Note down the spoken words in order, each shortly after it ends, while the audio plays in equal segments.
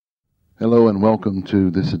Hello and welcome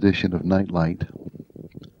to this edition of Nightlight.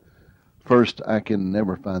 First, I can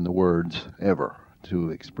never find the words, ever,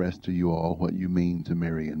 to express to you all what you mean to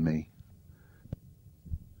Mary and me.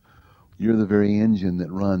 You're the very engine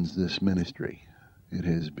that runs this ministry. It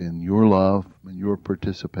has been your love and your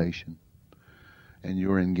participation and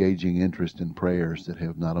your engaging interest in prayers that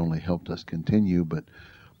have not only helped us continue, but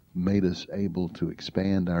made us able to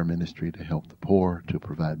expand our ministry to help the poor, to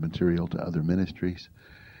provide material to other ministries,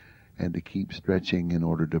 and to keep stretching in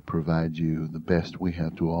order to provide you the best we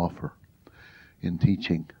have to offer in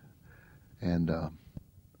teaching. And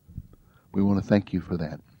we want to thank you for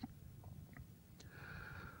that.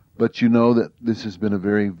 But you know that this has been a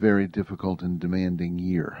very, very difficult and demanding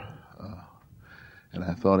year. And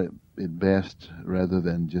I thought it best, rather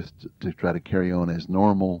than just to try to carry on as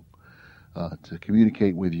normal, to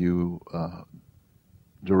communicate with you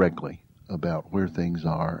directly about where things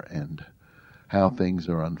are and how things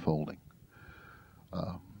are unfolding.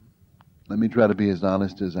 Let me try to be as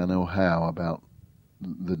honest as I know how about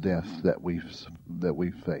the death that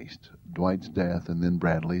we've faced. Dwight's death and then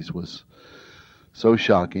Bradley's was so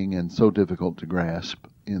shocking and so difficult to grasp,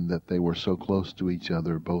 in that they were so close to each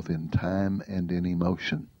other both in time and in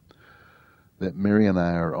emotion, that Mary and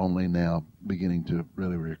I are only now beginning to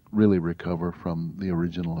really recover from the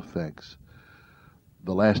original effects.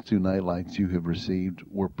 The last two nightlights you have received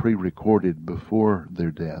were pre-recorded before their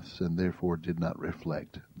deaths and therefore did not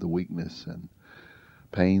reflect the weakness and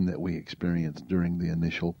pain that we experienced during the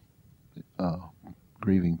initial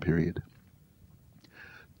grieving period.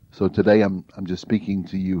 So today I'm just speaking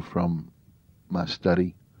to you from my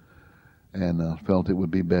study, and felt it would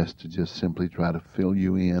be best to just simply try to fill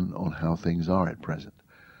you in on how things are at present.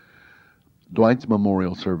 Dwight's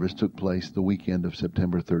memorial service took place the weekend of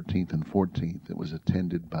September 13th and 14th. It was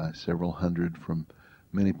attended by several hundred from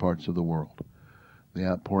many parts of the world. The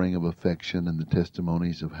outpouring of affection and the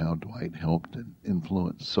testimonies of how Dwight helped and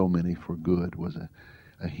influenced so many for good was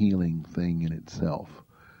a healing thing in itself.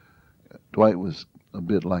 Dwight was a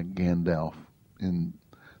bit like Gandalf in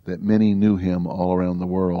that many knew him all around the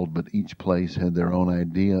world, but each place had their own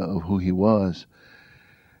idea of who he was,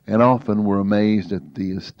 and often were amazed at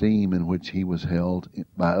the esteem in which he was held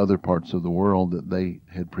by other parts of the world that they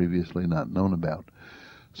had previously not known about.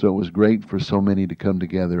 So it was great for so many to come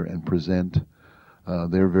together and present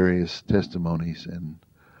their various testimonies and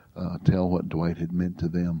tell what Dwight had meant to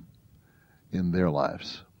them in their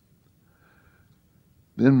lives.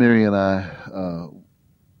 Then Mary and I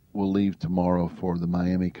will leave tomorrow for the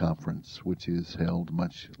Miami conference, which is held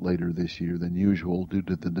much later this year than usual due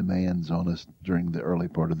to the demands on us during the early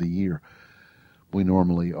part of the year. We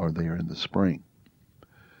normally are there in the spring.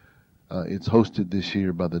 It's hosted this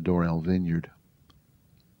year by the Doral Vineyard.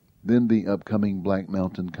 Then the upcoming Black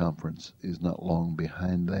Mountain Conference is not long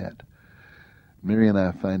behind that. Mary and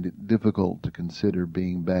I find it difficult to consider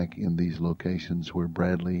being back in these locations where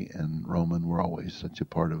Bradley and Roman were always such a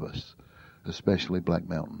part of us, especially Black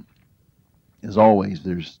Mountain. As always,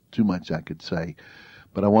 there's too much I could say,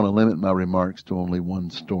 but I want to limit my remarks to only one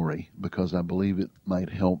story because I believe it might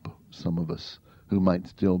help some of us who might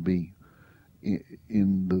still be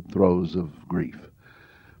in the throes of grief.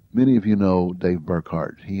 Many of you know Dave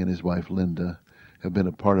Burkhart. He and his wife Linda have been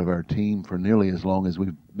a part of our team for nearly as long as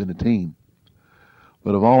we've been a team.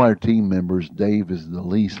 But of all our team members, Dave is the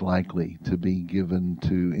least likely to be given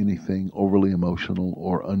to anything overly emotional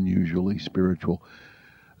or unusually spiritual.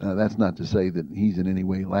 That's not to say that he's in any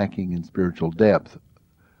way lacking in spiritual depth,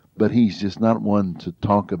 but he's just not one to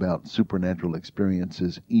talk about supernatural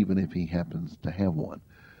experiences, even if he happens to have one.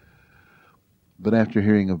 But after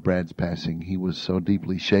hearing of Brad's passing, he was so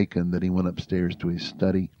deeply shaken that he went upstairs to his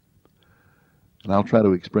study. And I'll try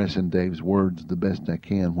to express in Dave's words the best I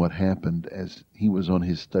can what happened as he was on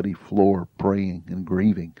his study floor praying and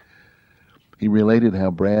grieving. He related how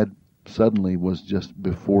Brad suddenly was just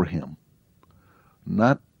before him,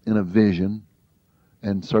 not in a vision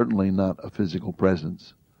and certainly not a physical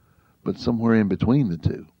presence, but somewhere in between the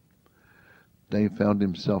two. Dave found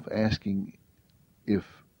himself asking if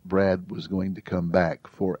Brad was going to come back,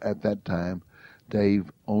 for at that time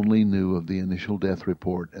Dave only knew of the initial death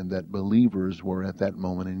report and that believers were at that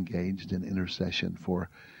moment engaged in intercession for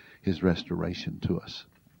his restoration to us.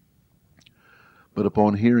 But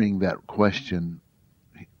upon hearing that question,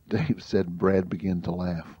 Dave said Brad began to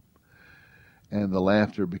laugh. And the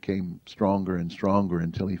laughter became stronger and stronger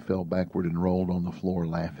until he fell backward and rolled on the floor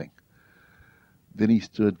laughing. Then he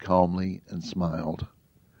stood calmly and smiled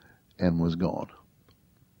and was gone.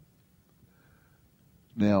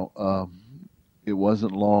 Now, it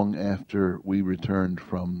wasn't long after we returned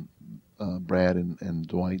from Brad and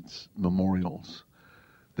Dwight's memorials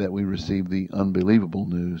that we received the unbelievable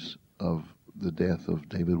news of the death of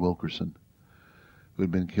David Wilkerson, who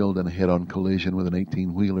had been killed in a head-on collision with an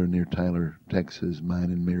 18-wheeler near Tyler, Texas,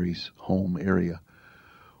 mine and Mary's home area,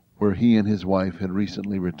 where he and his wife had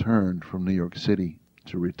recently returned from New York City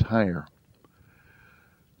to retire.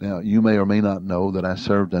 Now, you may or may not know that I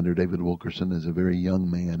served under David Wilkerson as a very young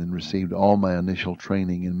man and received all my initial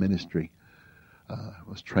training in ministry. I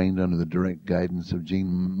was trained under the direct guidance of Gene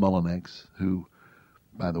Mullinex, who,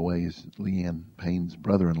 by the way, is Leanne Payne's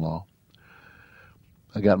brother-in-law.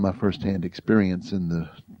 I got my first-hand experience in the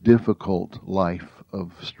difficult life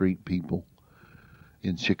of street people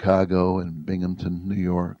in Chicago and Binghamton, New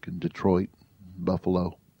York, and Detroit,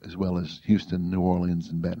 Buffalo, as well as Houston, New Orleans,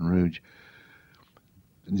 and Baton Rouge.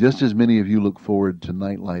 And just as many of you look forward to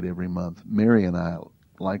Nightlight every month, Mary and I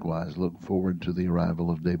likewise look forward to the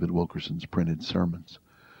arrival of David Wilkerson's printed sermons.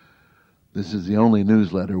 This is the only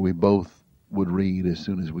newsletter we both would read as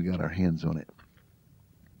soon as we got our hands on it.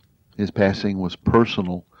 His passing was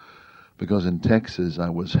personal because in Texas I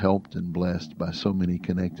was helped and blessed by so many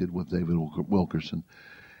connected with David Wilkerson.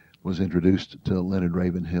 Was introduced to Leonard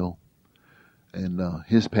Ravenhill. And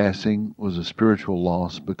his passing was a spiritual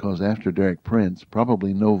loss because after Derek Prince,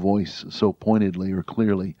 probably no voice so pointedly or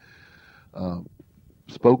clearly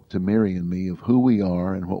spoke to Mary and me of who we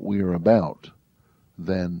are and what we are about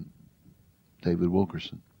than David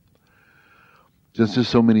Wilkerson. Just as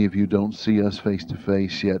so many of you don't see us face to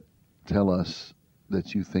face, yet tell us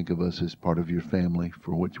that you think of us as part of your family,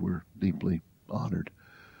 for which we're deeply honored.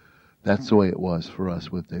 That's the way it was for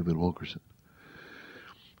us with David Wilkerson.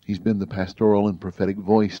 He's been the pastoral and prophetic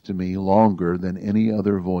voice to me longer than any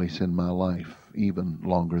other voice in my life, even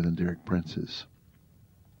longer than Derek Prince's.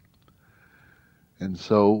 And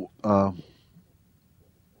so,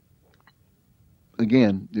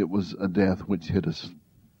 again, it was a death which hit us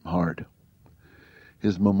hard.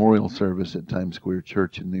 His memorial service at Times Square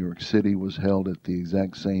Church in New York City was held at the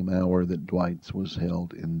exact same hour that Dwight's was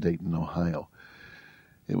held in Dayton, Ohio.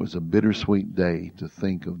 It was a bittersweet day to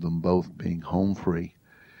think of them both being home free,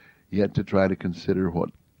 yet to try to consider what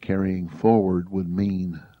carrying forward would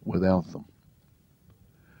mean without them.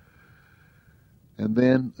 And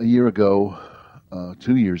then a year ago,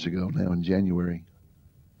 2 years ago now in January,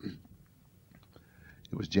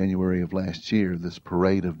 it was January of last year, this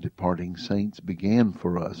parade of departing saints began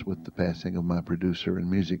for us with the passing of my producer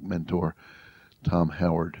and music mentor, Tom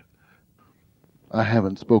Howard. I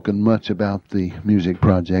haven't spoken much about the music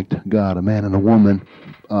project, God, a Man and a Woman,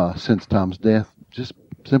 since Tom's death, just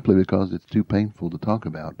simply because it's too painful to talk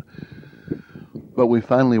about. But we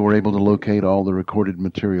finally were able to locate all the recorded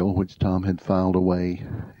material which Tom had filed away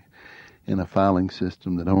in a filing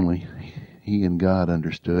system that only he and God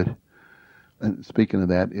understood. And speaking of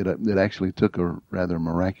that, it actually took a rather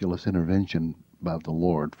miraculous intervention by the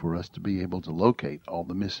Lord for us to be able to locate all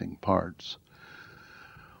the missing parts.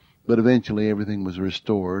 But eventually everything was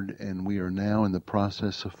restored, and we are now in the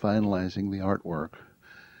process of finalizing the artwork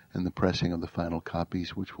and the pressing of the final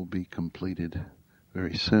copies, which will be completed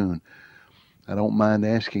very soon. I don't mind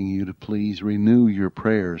asking you to please renew your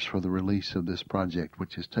prayers for the release of this project,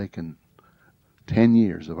 which has taken 10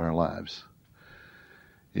 years of our lives.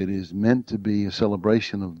 It is meant to be a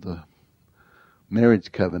celebration of the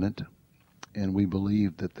marriage covenant, and we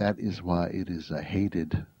believe that that is why it is a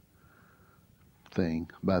hated thing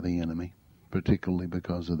by the enemy, particularly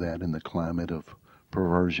because of that in the climate of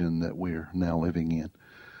perversion that we're now living in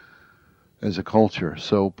as a culture.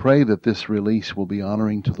 So pray that this release will be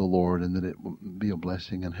honoring to the Lord and that it will be a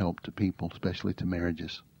blessing and help to people, especially to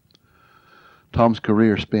marriages. Tom's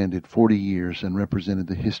career spanned 40 years and represented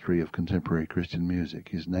the history of contemporary Christian music.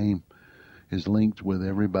 His name is linked with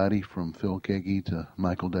everybody from Phil Keaggy to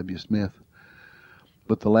Michael W. Smith.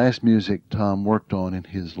 But the last music Tom worked on in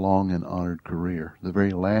his long and honored career, the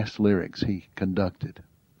very last lyrics he conducted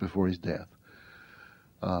before his death,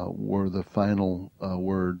 were the final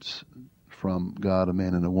words from God, a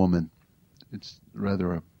Man and a Woman. It's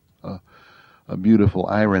rather a beautiful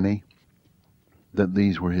irony that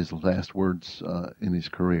these were his last words in his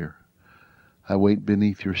career. I wait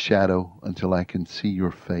beneath your shadow until I can see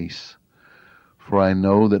your face, for I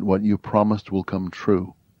know that what you promised will come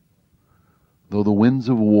true. Though the winds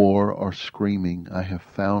of war are screaming, I have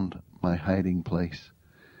found my hiding place.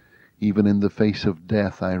 Even in the face of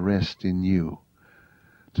death, I rest in you.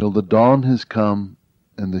 Till the dawn has come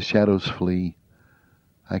and the shadows flee,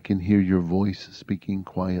 I can hear your voice speaking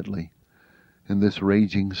quietly. In this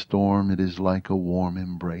raging storm, it is like a warm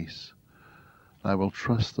embrace. I will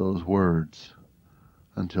trust those words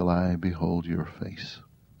until I behold your face.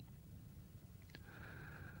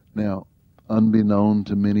 Now, Unbeknown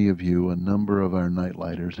to many of you, a number of our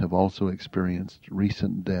nightlighters have also experienced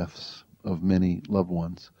recent deaths of many loved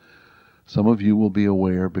ones. Some of you will be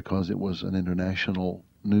aware, because it was an international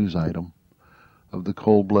news item, of the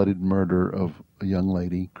cold-blooded murder of a young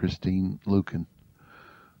lady, Christine Lucan,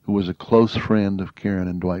 who was a close friend of Karen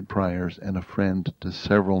and Dwight Pryor's and a friend to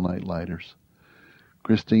several nightlighters.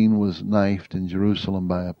 Christine was knifed in Jerusalem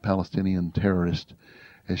by a Palestinian terrorist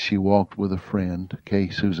as she walked with a friend, Kay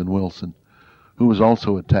Susan Wilson, who was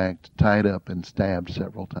also attacked, tied up, and stabbed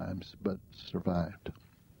several times, but survived.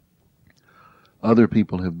 Other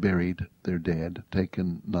people have buried their dead,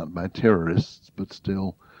 taken not by terrorists, but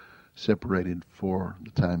still separated for the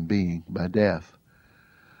time being by death.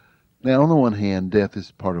 Now, on the one hand, death is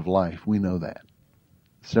part of life. We know that.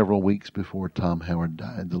 Several weeks before Tom Howard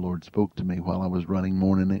died, the Lord spoke to me while I was running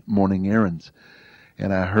morning errands,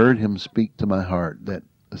 and I heard him speak to my heart that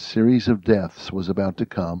a series of deaths was about to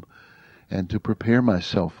come, and to prepare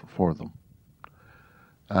myself for them.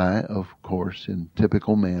 I, of course, in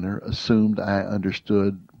typical manner, assumed I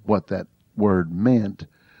understood what that word meant,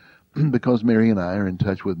 because Mary and I are in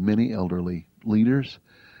touch with many elderly leaders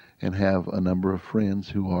and have a number of friends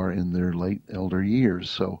who are in their late elder years.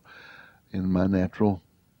 So in my natural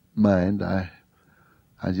mind, I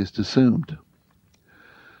just assumed.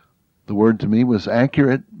 The word to me was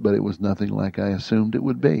accurate, but it was nothing like I assumed it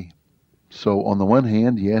would be. So on the one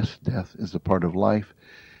hand, yes, death is a part of life.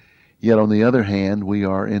 Yet on the other hand, we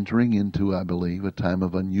are entering into, I believe, a time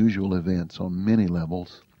of unusual events on many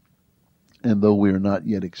levels. And though we are not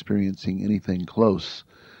yet experiencing anything close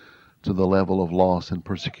to the level of loss and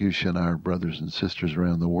persecution our brothers and sisters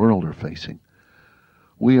around the world are facing,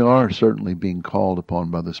 we are certainly being called upon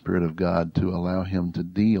by the Spirit of God to allow Him to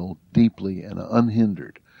deal deeply and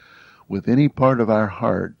unhindered with any part of our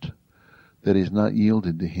heart that is not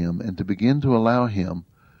yielded to Him, and to begin to allow Him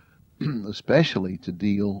especially to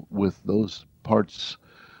deal with those parts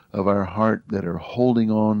of our heart that are holding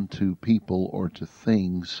on to people or to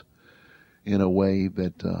things in a way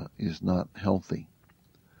that is not healthy.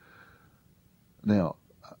 Now,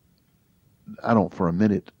 I don't for a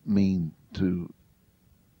minute mean to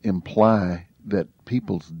imply that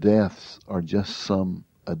people's deaths are just some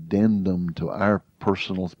addendum to our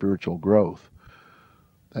personal spiritual growth.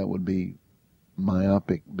 That would be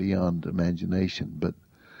myopic beyond imagination. But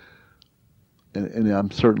and I'm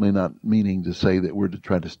certainly not meaning to say that we're to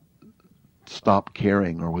try to stop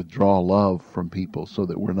caring or withdraw love from people so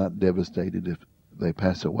that we're not devastated if they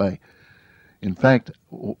pass away. In fact,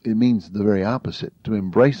 it means the very opposite, to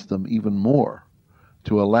embrace them even more,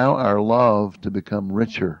 to allow our love to become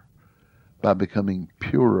richer by becoming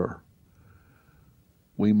purer.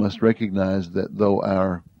 We must recognize that though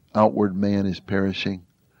our outward man is perishing,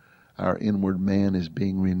 our inward man is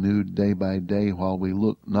being renewed day by day while we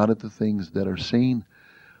look not at the things that are seen,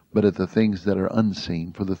 but at the things that are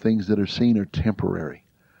unseen. For the things that are seen are temporary,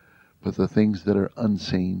 but the things that are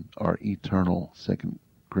unseen are eternal. 2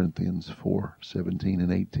 Corinthians 4:17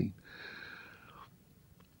 and 18.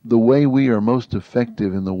 The way we are most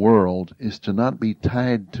effective in the world is to not be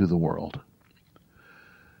tied to the world.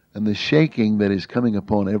 And the shaking that is coming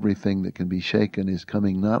upon everything that can be shaken is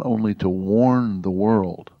coming not only to warn the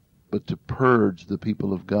world, but to purge the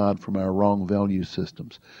people of God from our wrong value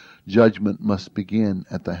systems. Judgment must begin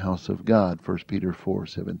at the house of God, 1 Peter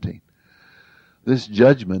 4:17. This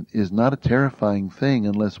judgment is not a terrifying thing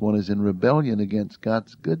unless one is in rebellion against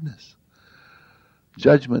God's goodness.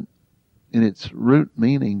 Judgment, in its root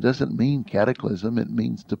meaning, doesn't mean cataclysm. It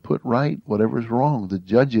means to put right whatever's wrong. The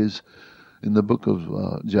judges in the book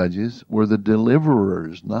of Judges were the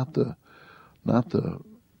deliverers, not the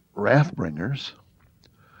wrath bringers.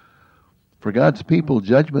 For God's people,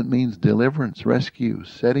 judgment means deliverance, rescue,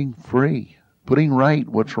 setting free, putting right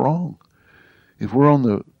what's wrong. If we're on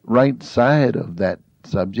the right side of that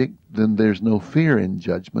subject, then there's no fear in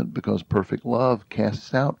judgment, because perfect love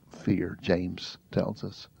casts out fear, James tells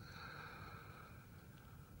us.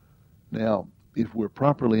 Now, if we're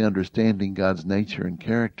properly understanding God's nature and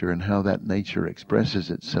character and how that nature expresses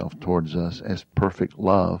itself towards us as perfect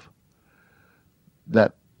love,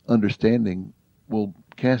 that understanding will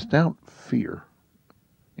cast out fear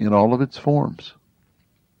in all of its forms.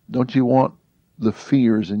 Don't you want the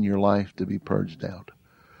fears in your life to be purged out?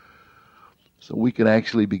 So we can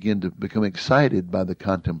actually begin to become excited by the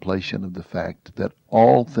contemplation of the fact that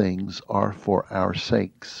all things are for our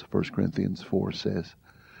sakes, 1 Corinthians 4 says.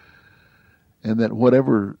 And that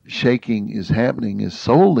whatever shaking is happening is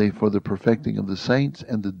solely for the perfecting of the saints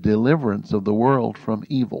and the deliverance of the world from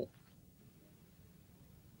evil.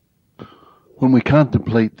 When we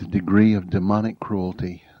contemplate the degree of demonic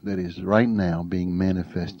cruelty that is right now being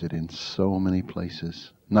manifested in so many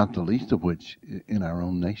places, not the least of which in our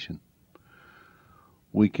own nation,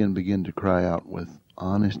 we can begin to cry out with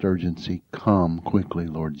honest urgency, "Come quickly,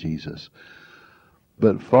 Lord Jesus."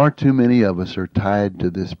 But far too many of us are tied to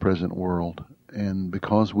this present world, and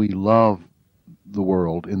because we love the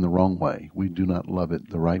world in the wrong way, we do not love it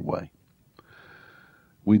the right way.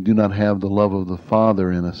 We do not have the love of the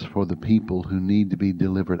Father in us for the people who need to be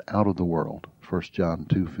delivered out of the world. 1 John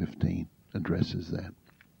 2:15 addresses that.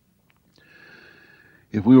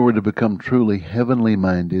 If we were to become truly heavenly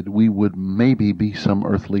minded, we would maybe be some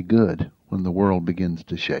earthly good when the world begins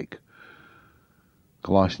to shake.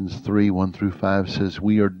 Colossians 3:1-5 says,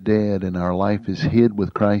 "We are dead and our life is hid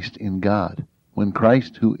with Christ in God. When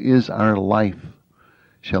Christ, who is our life,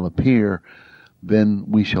 shall appear, then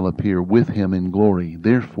we shall appear with him in glory.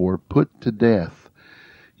 Therefore, put to death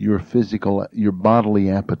your bodily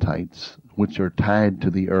appetites, which are tied to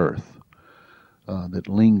the earth, that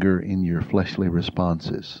linger in your fleshly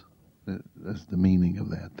responses." That's the meaning of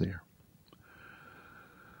that there.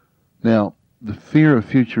 Now, the fear of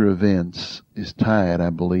future events is tied, I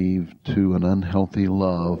believe, to an unhealthy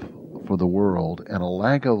love for the world, and a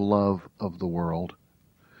lack of love of the world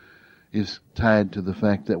is tied to the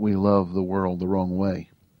fact that we love the world the wrong way.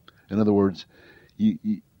 In other words,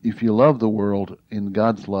 if you love the world in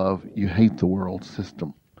God's love, you hate the world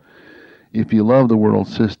system. If you love the world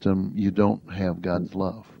system, you don't have God's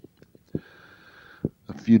love.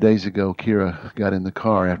 A few days ago, Kira got in the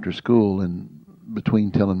car after school, and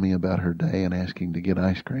between telling me about her day and asking to get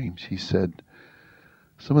ice cream, she said,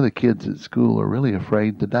 "Some of the kids at school are really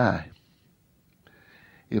afraid to die.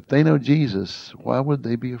 If they know Jesus, why would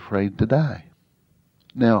they be afraid to die?"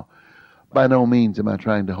 Now, by no means am I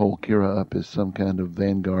trying to hold Kira up as some kind of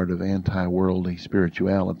vanguard of anti-worldly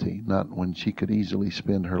spirituality, not when she could easily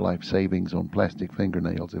spend her life savings on plastic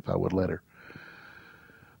fingernails if I would let her.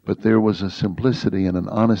 But there was a simplicity and an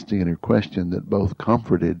honesty in her question that both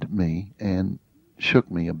comforted me and shook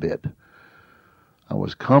me a bit. I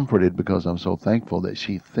was comforted because I'm so thankful that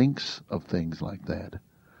she thinks of things like that.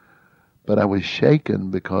 But I was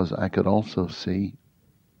shaken because I could also see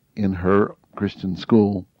in her Christian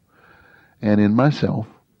school and in myself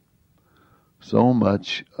so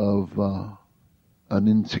much of an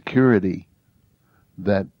insecurity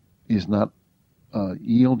that is not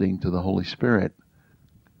yielding to the Holy Spirit,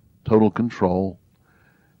 total control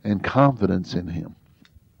and confidence in Him.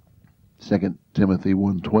 2 Timothy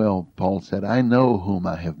 1:12, Paul said, "I know whom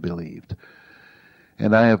I have believed,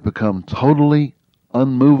 and I have become totally,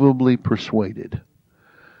 unmovably persuaded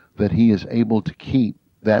that He is able to keep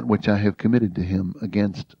that which I have committed to Him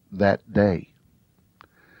against that day."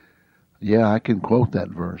 Yeah, I can quote that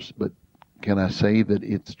verse, but can I say that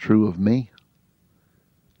it's true of me?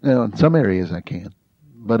 Now, in some areas I can,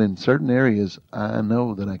 but in certain areas I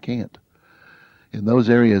know that I can't. In those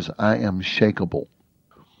areas I am shakeable.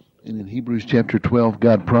 And in Hebrews chapter 12,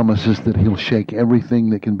 God promises that He'll shake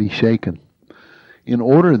everything that can be shaken, in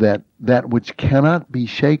order that that which cannot be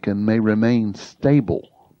shaken may remain stable.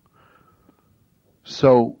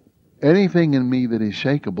 So anything in me that is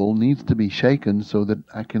shakeable needs to be shaken so that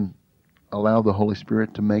I can allow the Holy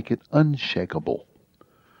Spirit to make it unshakable.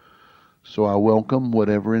 So I welcome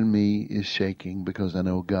whatever in me is shaking, because I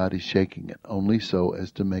know God is shaking it, only so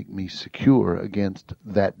as to make me secure against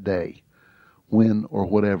that day, when or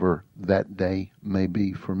whatever that day may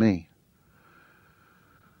be for me.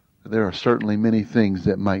 There are certainly many things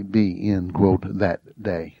that might be in, quote, that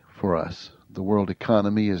day for us. The world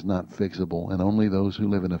economy is not fixable, and only those who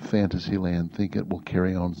live in a fantasy land think it will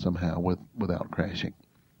carry on somehow without crashing.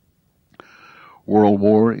 World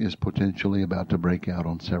war is potentially about to break out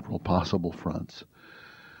on several possible fronts.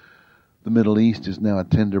 The Middle East is now a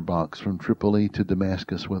tinderbox from Tripoli to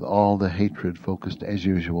Damascus, with all the hatred focused as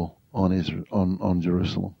usual on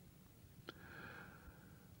Jerusalem.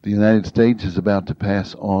 The United States is about to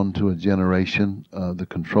pass on to a generation the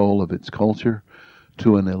control of its culture,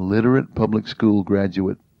 to an illiterate public school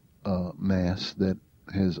graduate mass that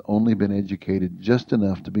has only been educated just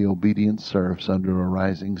enough to be obedient serfs under a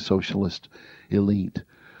rising socialist elite,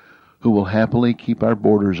 who will happily keep our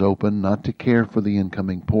borders open, not to care for the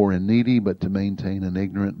incoming poor and needy, but to maintain an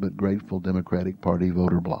ignorant but grateful Democratic Party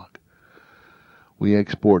voter bloc. We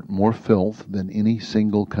export more filth than any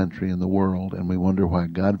single country in the world, and we wonder why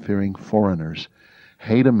God-fearing foreigners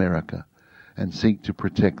hate America and seek to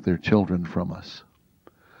protect their children from us.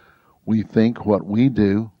 We think what we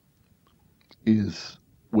do is,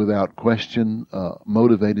 without question,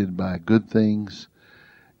 motivated by good things,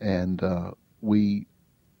 and we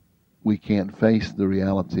can't face the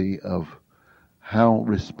reality of how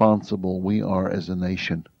responsible we are as a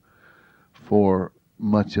nation for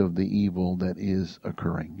much of the evil that is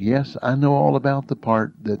occurring. Yes, I know all about the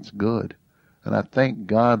part that's good, and I thank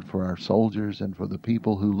God for our soldiers and for the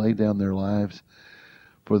people who lay down their lives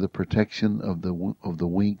for the protection of the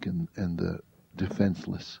weak and the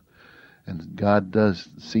defenseless. And God does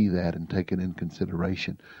see that and take it in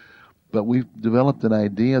consideration. But we've developed an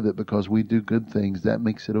idea that because we do good things, that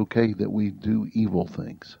makes it okay that we do evil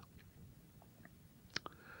things.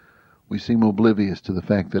 We seem oblivious to the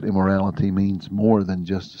fact that immorality means more than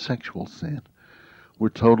just sexual sin. We're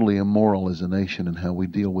totally immoral as a nation in how we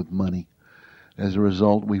deal with money. As a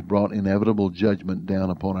result, we've brought inevitable judgment down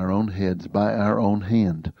upon our own heads by our own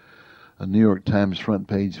hand. A New York Times front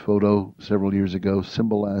page photo several years ago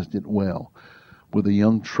symbolized it well, with a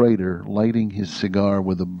young trader lighting his cigar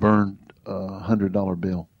with a burned $100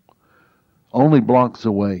 bill. Only blocks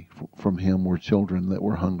away from him were children that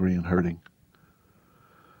were hungry and hurting.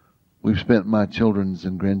 We've spent my children's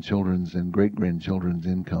and grandchildren's and great-grandchildren's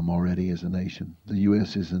income already as a nation. The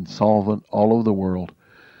U.S. is insolvent all over the world,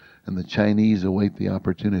 and the Chinese await the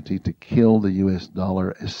opportunity to kill the U.S.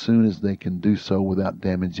 dollar as soon as they can do so without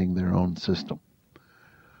damaging their own system.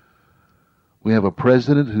 We have a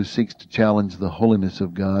president who seeks to challenge the holiness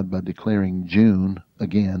of God by declaring June,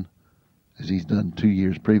 again, as he's done 2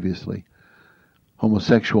 years previously,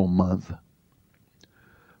 Homosexual Month,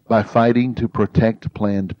 by fighting to protect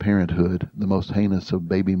Planned Parenthood, the most heinous of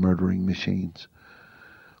baby murdering machines,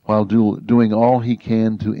 while doing all he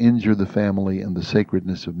can to injure the family and the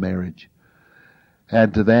sacredness of marriage.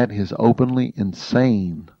 Add to that his openly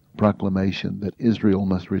insane proclamation that Israel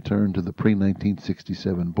must return to the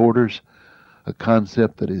pre-1967 borders, a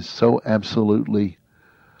concept that is so absolutely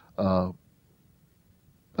an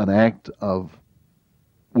act of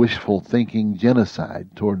wishful thinking genocide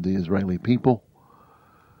toward the Israeli people,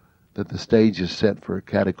 that the stage is set for a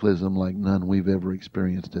cataclysm like none we've ever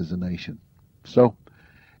experienced as a nation. So,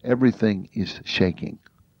 everything is shaking.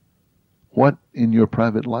 What in your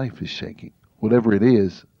private life is shaking? Whatever it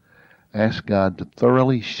is, ask God to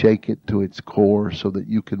thoroughly shake it to its core so that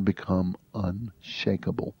you can become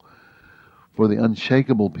unshakable. For the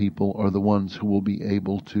unshakable people are the ones who will be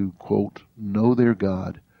able to, quote, know their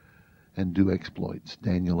God and do exploits.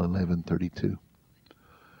 Daniel 11:32.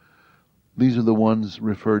 These are the ones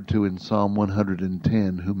referred to in Psalm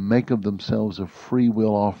 110 who make of themselves a free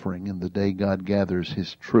will offering in the day God gathers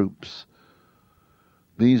his troops.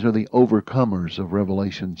 These are the overcomers of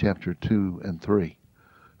Revelation chapter 2 and 3,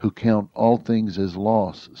 who count all things as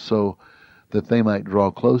loss so that they might draw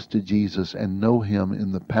close to Jesus and know him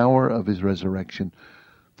in the power of his resurrection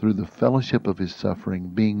through the fellowship of his suffering,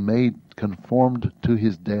 being made conformed to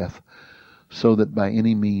his death, so that by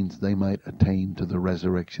any means they might attain to the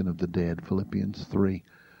resurrection of the dead. Philippians 3,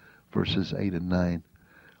 verses 8 and 9.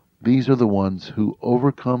 These are the ones who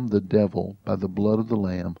overcome the devil by the blood of the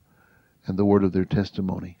Lamb and the word of their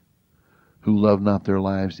testimony, who love not their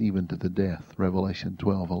lives even to the death. Revelation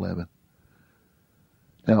 12:11.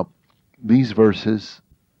 Now, these verses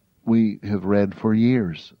we have read for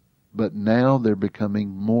years, but now they're becoming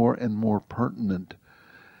more and more pertinent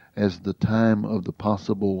as the time of the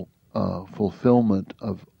possible fulfillment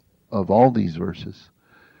of all these verses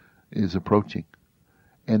is approaching,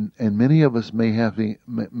 and many of us may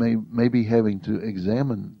be having to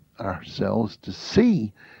examine ourselves to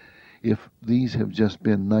see if these have just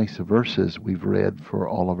been nice verses we've read for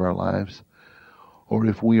all of our lives, or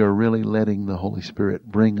if we are really letting the Holy Spirit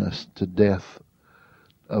bring us to death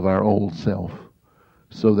of our old self,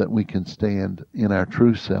 so that we can stand in our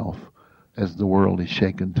true self as the world is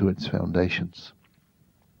shaken to its foundations.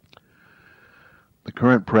 The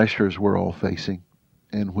current pressures we're all facing,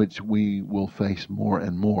 and which we will face more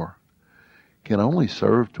and more, can only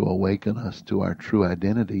serve to awaken us to our true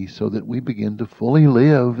identity so that we begin to fully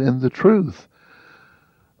live in the truth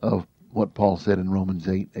of what Paul said in Romans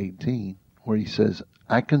 8:18, where he says,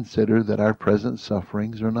 I consider that our present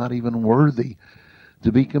sufferings are not even worthy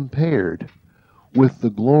to be compared with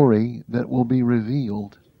the glory that will be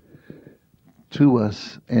revealed to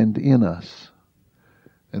us and in us.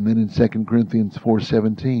 And then in 2 Corinthians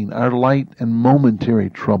 4:17, our light and momentary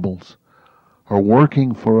troubles are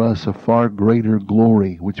working for us a far greater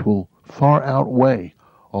glory, which will far outweigh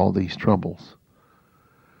all these troubles.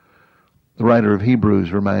 The writer of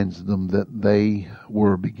Hebrews reminds them that they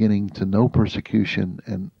were beginning to know persecution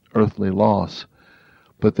and earthly loss,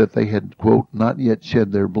 but that they had, quote, not yet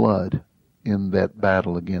shed their blood in that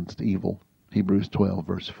battle against evil. Hebrews 12,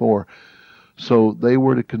 verse 4. So they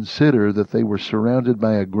were to consider that they were surrounded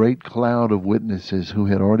by a great cloud of witnesses who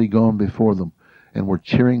had already gone before them and were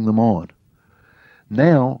cheering them on.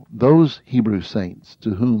 Now, those Hebrew saints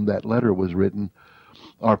to whom that letter was written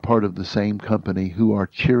are part of the same company who are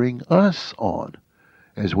cheering us on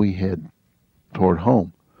as we head toward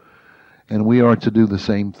home. And we are to do the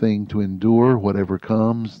same thing, to endure whatever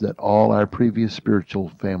comes that all our previous spiritual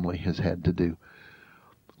family has had to do.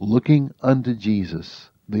 Looking unto Jesus,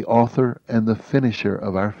 the author and the finisher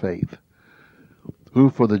of our faith, who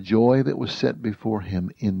for the joy that was set before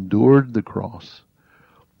him endured the cross,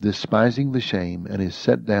 despising the shame, and is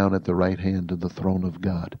set down at the right hand of the throne of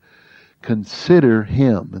God. Consider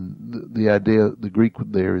him, and the idea, the Greek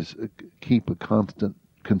there is keep a constant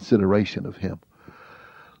consideration of him,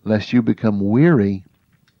 lest you become weary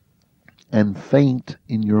and faint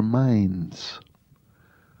in your minds,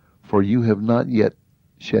 for you have not yet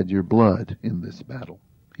shed your blood in this battle.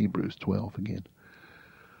 Hebrews 12 again.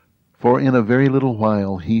 For in a very little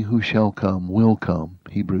while he who shall come will come.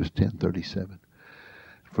 Hebrews 10:37.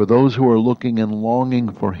 For those who are looking and longing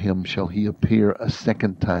for him shall he appear a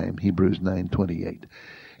second time. Hebrews 9:28.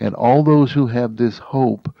 And all those who have this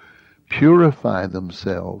hope purify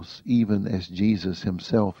themselves, even as Jesus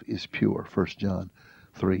himself is pure. 1 John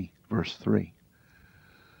 3, verse 3.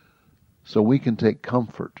 So we can take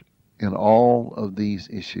comfort in all of these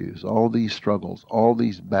issues, all these struggles, all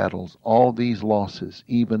these battles, all these losses,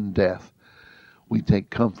 even death. We take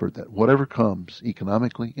comfort that whatever comes,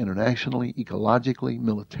 economically, internationally, ecologically,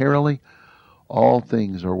 militarily, all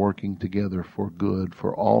things are working together for good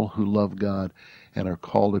for all who love God and are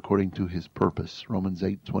called according to his purpose. Romans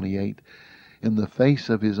 8:28. In the face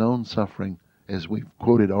of his own suffering, as we've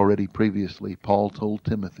quoted already previously, Paul told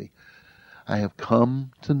Timothy, I have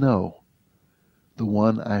come to know the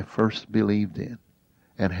one I first believed in,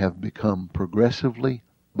 and have become progressively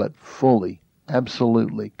but fully,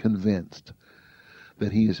 absolutely convinced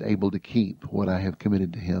that he is able to keep what I have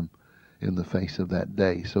committed to him in the face of that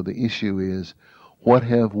day. So the issue is, what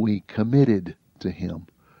have we committed to him?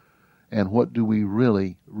 And what do we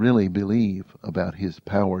really, really believe about his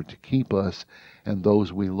power to keep us and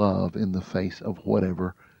those we love in the face of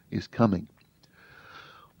whatever is coming?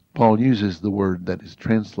 Paul uses the word that is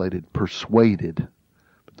translated persuaded.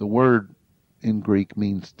 But the word in Greek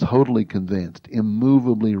means totally convinced,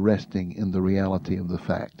 immovably resting in the reality of the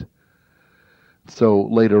fact. So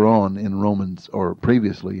later on in Romans, or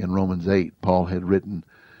previously in Romans 8, Paul had written,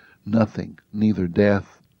 nothing, neither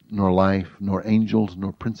death, nor life, nor angels,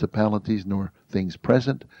 nor principalities, nor things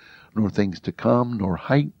present, nor things to come, nor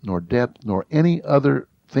height, nor depth, nor any other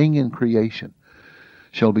thing in creation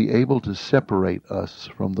shall be able to separate us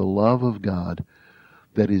from the love of God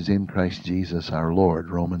that is in Christ Jesus our Lord.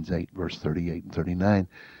 Romans 8, verse 38 and 39.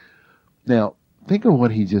 Now, think of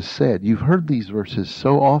what he just said. You've heard these verses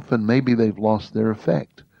so often, maybe they've lost their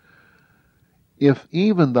effect. If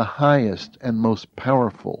even the highest and most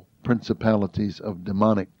powerful principalities of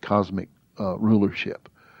demonic cosmic rulership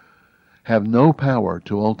have no power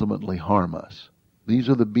to ultimately harm us, these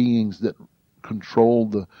are the beings that control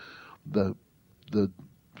the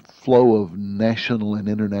flow of national and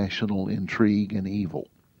international intrigue and evil.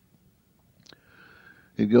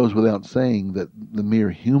 It goes without saying that the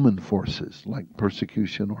mere human forces like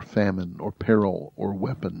persecution or famine or peril or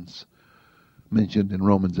weapons mentioned in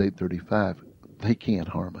Romans 8:35, they can't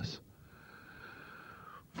harm us.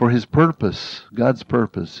 For his purpose, God's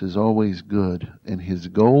purpose, is always good, and his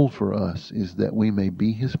goal for us is that we may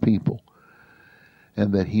be his people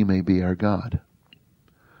and that he may be our God.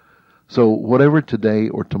 So whatever today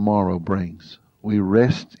or tomorrow brings, we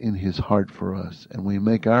rest in his heart for us, and we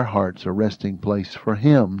make our hearts a resting place for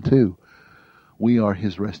him too. We are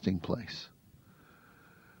his resting place.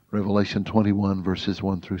 Revelation 21, verses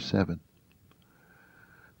 1 through 7.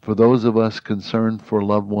 For those of us concerned for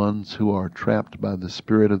loved ones who are trapped by the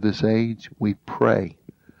spirit of this age, we pray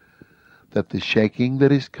that the shaking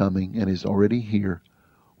that is coming and is already here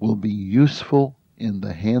will be useful in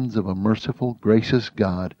the hands of a merciful, gracious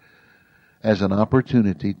God as an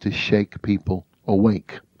opportunity to shake people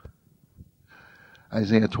awake.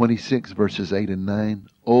 Isaiah 26, verses 8 and 9.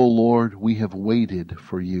 O Lord, we have waited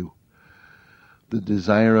for you. The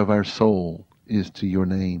desire of our soul is to your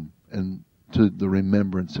name and to the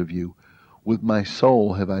remembrance of you. With my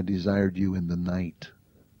soul have I desired you in the night.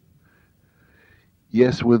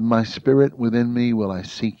 Yes, with my spirit within me will I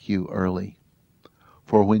seek you early.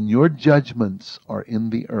 For when your judgments are in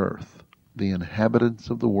the earth, the inhabitants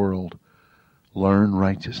of the world learn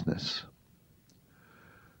righteousness.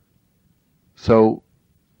 So,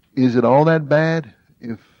 is it all that bad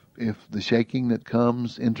if the shaking that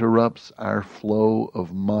comes interrupts our flow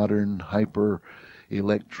of modern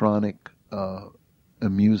hyper-electronic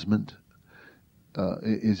amusement?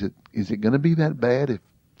 Is it going to be that bad if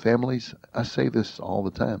Families, I say this all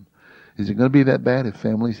the time. Is it going to be that bad if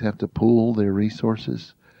families have to pool their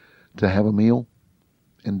resources to have a meal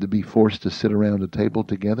and to be forced to sit around a table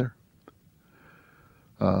together?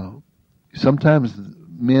 Sometimes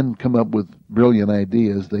men come up with brilliant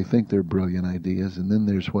ideas. They think they're brilliant ideas, and then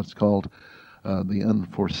there's what's called the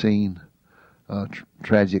unforeseen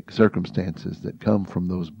tragic circumstances that come from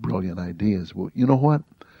those brilliant ideas. Well, you know what?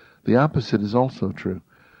 The opposite is also true.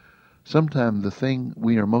 Sometimes the thing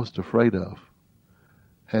we are most afraid of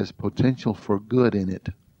has potential for good in it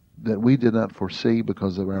that we did not foresee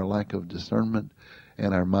because of our lack of discernment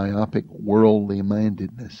and our myopic worldly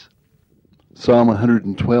mindedness. Psalm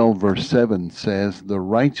 112 verse 7 says, "The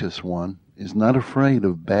righteous one is not afraid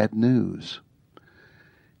of bad news.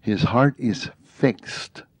 His heart is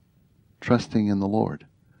fixed, trusting in the Lord."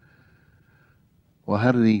 Well,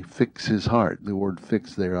 how did he fix his heart? The word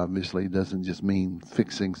fix there obviously doesn't just mean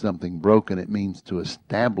fixing something broken. It means to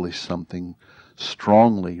establish something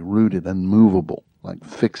strongly rooted, unmovable, like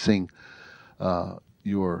fixing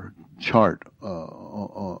your chart,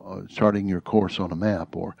 charting your course on a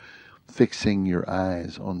map, or fixing your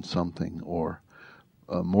eyes on something, or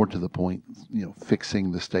more to the point,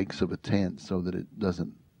 fixing the stakes of a tent so that it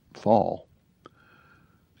doesn't fall.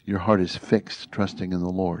 Your heart is fixed, trusting in the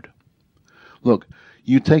Lord. Look,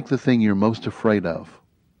 you take the thing you're most afraid of,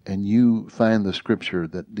 and you find the scripture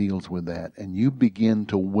that deals with that, and you begin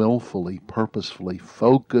to willfully, purposefully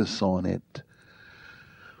focus on it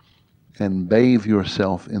and bathe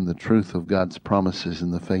yourself in the truth of God's promises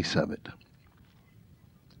in the face of it.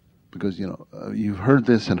 Because, you've heard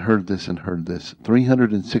this and heard this and heard this.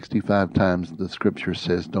 365 times the scripture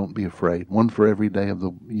says, don't be afraid. One for every day of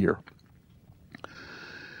the year.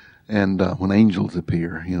 And when angels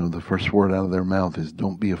appear, the first word out of their mouth is,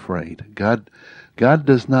 don't be afraid. God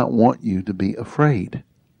does not want you to be afraid.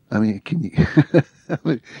 I mean, can you?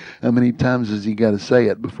 How many times has he got to say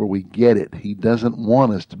it before we get it? He doesn't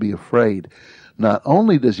want us to be afraid. Not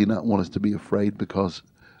only does he not want us to be afraid because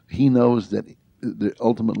he knows that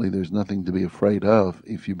ultimately there's nothing to be afraid of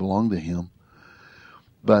if you belong to him,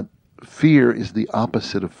 but fear is the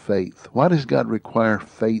opposite of faith. Why does God require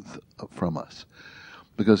faith from us?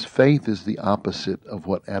 Because faith is the opposite of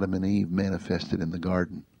what Adam and Eve manifested in the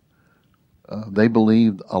garden. They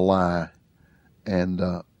believed a lie, and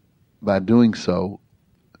by doing so,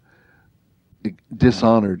 it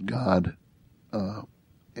dishonored God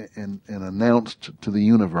and announced to the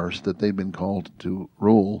universe that they'd been called to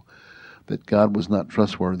rule, that God was not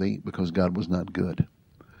trustworthy because God was not good.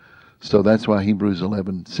 So that's why Hebrews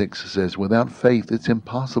 11:6 says, without faith it's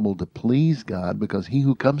impossible to please God, because he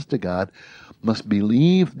who comes to God must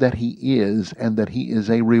believe that he is, and that he is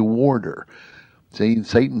a rewarder. See,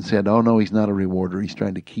 Satan said, oh no, he's not a rewarder. He's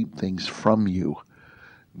trying to keep things from you.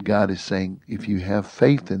 God is saying, if you have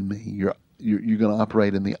faith in me, you're going to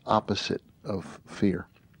operate in the opposite of fear.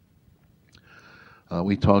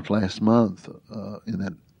 We talked last month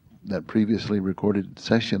in that previously recorded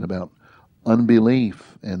session about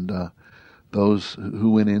unbelief and those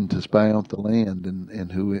who went in to spy out the land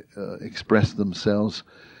and who expressed themselves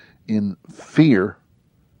in fear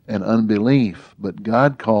and unbelief, but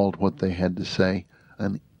God called what they had to say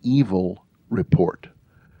an evil report.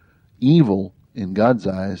 Evil, in God's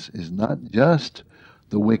eyes, is not just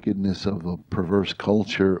the wickedness of a perverse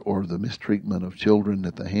culture or the mistreatment of children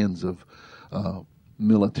at the hands of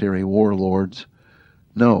military warlords.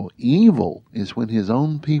 No, evil is when his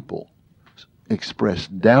own people express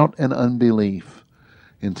doubt and unbelief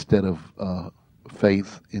instead of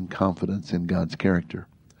faith and confidence in God's character.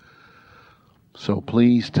 So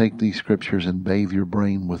please take these scriptures and bathe your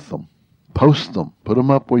brain with them. Post them. Put them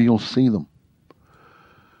up where you'll see them.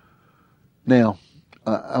 Now,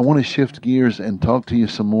 I want to shift gears and talk to you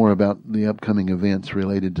some more about the upcoming events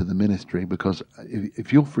related to the ministry, because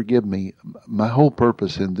if you'll forgive me, my whole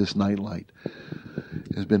purpose in this Nightlight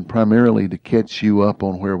has been primarily to catch you up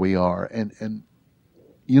on where we are. And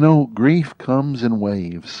grief comes in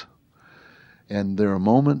waves. And there are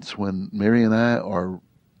moments when Mary and I are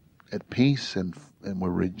at peace and we're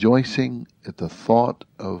rejoicing at the thought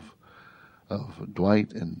of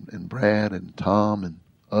Dwight and Brad and Tom and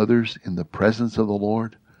others in the presence of the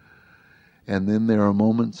Lord. And then there are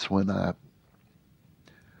moments when I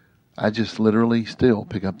just literally still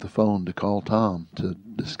pick up the phone to call Tom to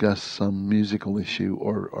discuss some musical issue,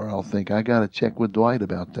 or I'll think, I got to check with Dwight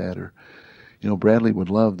about that, or Bradley would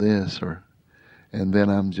love this, and then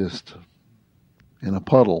I'm just in a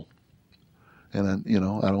puddle. And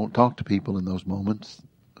I don't talk to people in those moments.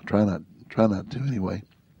 I try not to anyway.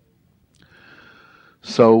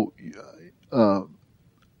 So,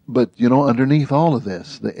 but underneath all of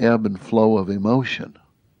this, the ebb and flow of emotion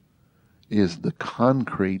is the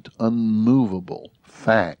concrete, unmovable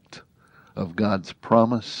fact of God's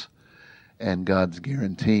promise and God's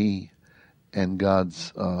guarantee and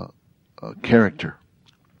God's character.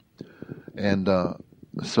 And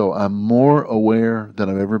so I'm more aware than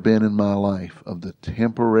I've ever been in my life of the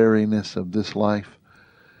temporariness of this life,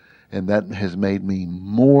 and that has made me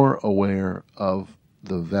more aware of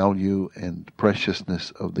the value and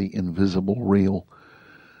preciousness of the invisible real.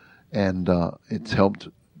 And it's helped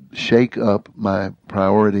shake up my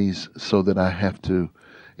priorities so that I have to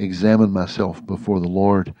examine myself before the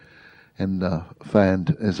Lord and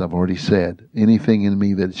find, as I've already said, anything in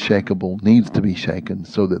me that's shakeable needs to be shaken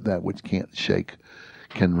so that that which can't shake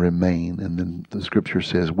can remain. And then the scripture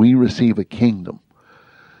says we receive a kingdom,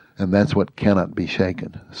 and that's what cannot be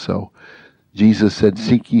shaken. So Jesus said,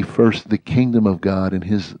 seek ye first the kingdom of God and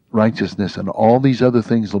his righteousness, and all these other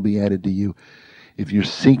things will be added to you. If you're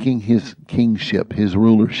seeking his kingship, his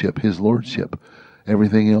rulership, his lordship,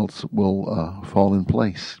 everything else will fall in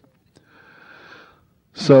place.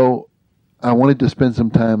 So I wanted to spend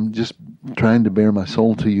some time just trying to bare my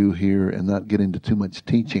soul to you here and not get into too much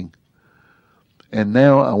teaching. And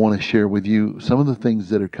now I want to share with you some of the things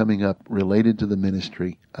that are coming up related to the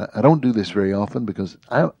ministry. I don't do this very often because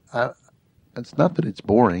it's not that it's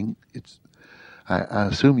boring. I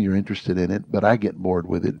assume you're interested in it, but I get bored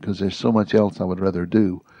with it because there's so much else I would rather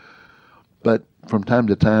do. But from time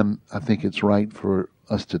to time, I think it's right for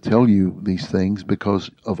us to tell you these things because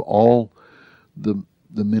of all the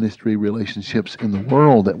ministry relationships in the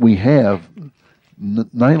world that we have.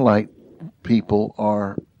 Nightlight people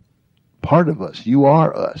are part of us. You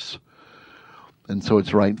are us. And so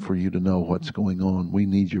it's right for you to know what's going on. We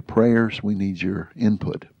need your prayers. We need your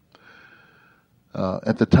input.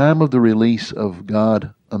 At the time of the release of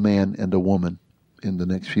God, a Man, and a Woman in the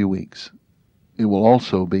next few weeks, it will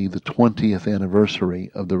also be the 20th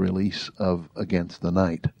anniversary of the release of Against the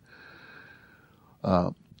Night.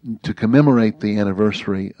 To commemorate the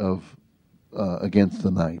anniversary of Against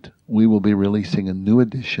the Night, we will be releasing a new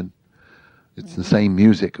edition. It's the same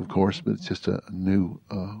music, of course, but it's just a new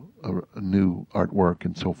artwork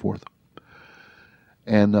and so forth.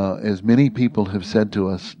 And as many people have said to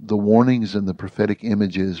us, the warnings and the prophetic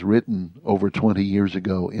images written over 20 years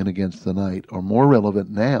ago in Against the Night are more relevant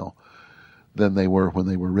now than they were when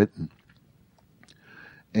they were written.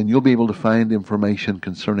 And you'll be able to find information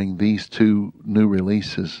concerning these two new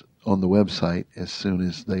releases on the website as soon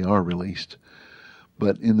as they are released.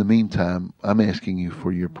 But in the meantime, I'm asking you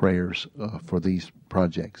for your prayers for these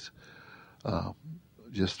projects.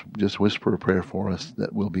 Just whisper a prayer for us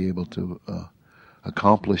that we'll be able to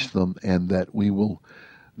accomplish them, and that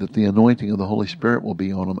that the anointing of the Holy Spirit will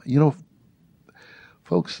be on them. You know,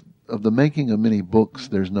 folks, of the making of many books,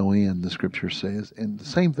 there's no end, the scripture says. And the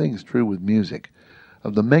same thing is true with music.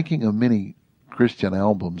 Of the making of many Christian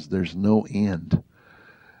albums, there's no end.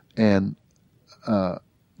 And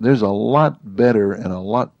there's a lot better and a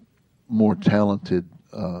lot more talented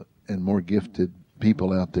and more gifted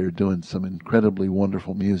people out there doing some incredibly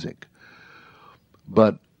wonderful music.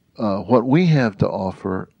 But what we have to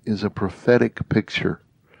offer is a prophetic picture.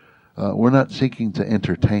 We're not seeking to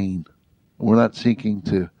entertain. We're not seeking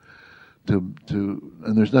to,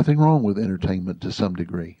 and there's nothing wrong with entertainment to some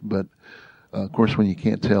degree. But of course, when you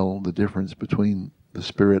can't tell the difference between the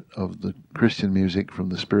spirit of the Christian music from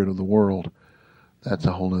the spirit of the world, that's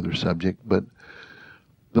a whole other subject. But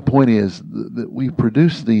the point is that we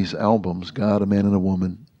produce these albums, God, a Man, and a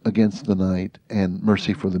Woman, Against the Night, and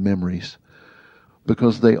Mercy for the Memories,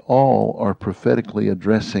 because they all are prophetically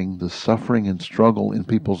addressing the suffering and struggle in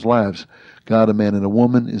people's lives. God, a Man, and a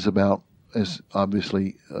Woman is about, as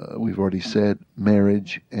obviously we've already said,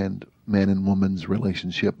 marriage and man and woman's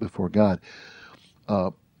relationship before God.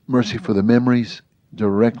 Mercy for the Memories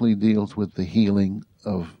directly deals with the healing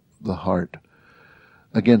of the heart.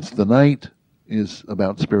 Against the Night is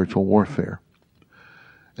about spiritual warfare.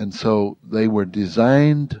 And so they were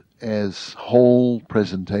designed as whole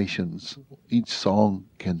presentations. Each song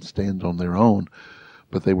can stand on their own,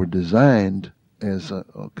 but they were designed as a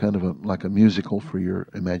kind of like a musical for your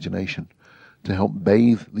imagination, to help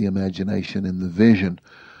bathe the imagination in the vision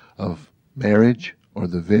of marriage, or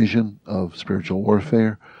the vision of spiritual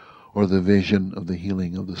warfare, or the vision of the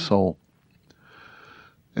healing of the soul.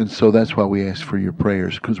 And so that's why we ask for your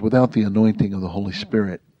prayers, because without the anointing of the Holy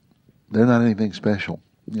Spirit, they're not anything special.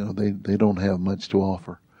 You know, they don't have much to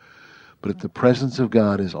offer. But if the presence of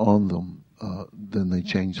God is on them, then they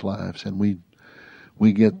change lives. And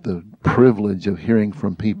we get the privilege of hearing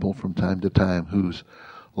from people from time to time whose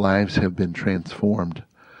lives have been transformed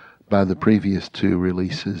by the previous two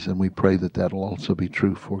releases, and we pray that that'll also be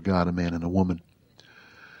true for God, a Man, and a Woman.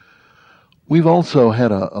 We've also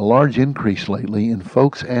had a large increase lately in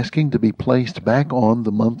folks asking to be placed back on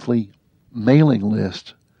the monthly mailing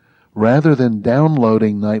list rather than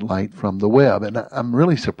downloading Nightlight from the web. And I'm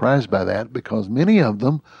really surprised by that because many of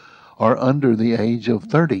them are under the age of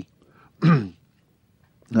 30.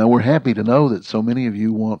 Now, we're happy to know that so many of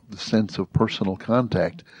you want the sense of personal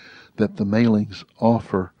contact that the mailings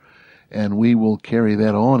offer, and we will carry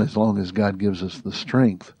that on as long as God gives us the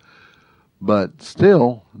strength. But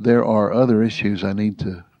still, there are other issues I need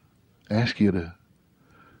to ask you to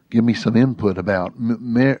give me some input about.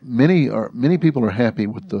 Many people are happy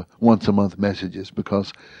with the once-a-month messages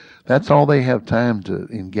because that's all they have time to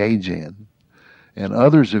engage in. And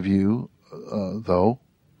others of you, though,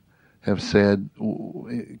 have said,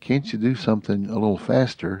 can't you do something a little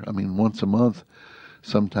faster? I mean, once a month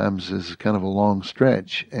sometimes is kind of a long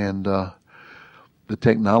stretch, and the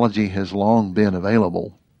technology has long been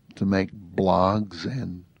available to make blogs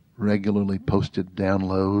and regularly posted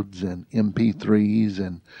downloads and MP3s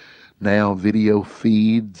and now video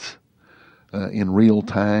feeds in real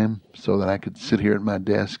time so that I could sit here at my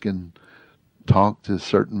desk and talk to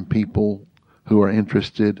certain people who are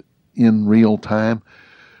interested in real time.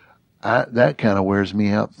 That kind of wears me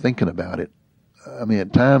out thinking about it. I mean,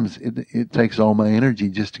 at times it takes all my energy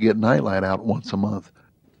just to get Nightlight out once a month.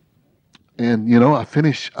 And, you know, I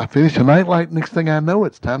finish a Nightlight, next thing I know,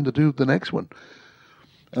 it's time to do the next one.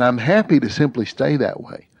 And I'm happy to simply stay that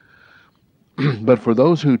way. But for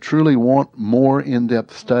those who truly want more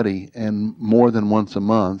in-depth study and more than once a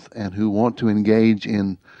month, and who want to engage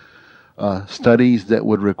in studies that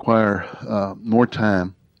would require more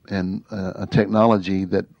time and a technology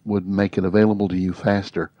that would make it available to you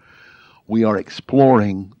faster, we are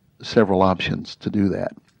exploring several options to do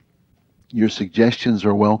that. Your suggestions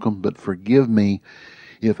are welcome, but forgive me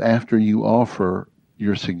if after you offer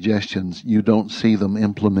your suggestions, you don't see them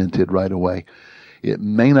implemented right away. It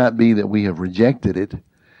may not be that we have rejected it.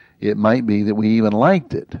 It might be that we even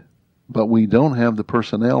liked it, but we don't have the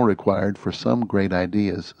personnel required for some great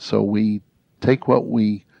ideas. So we take what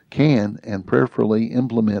we can and prayerfully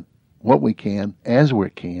implement what we can as we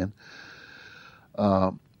can,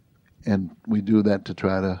 and we do that to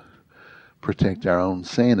try to protect our own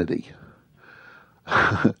sanity.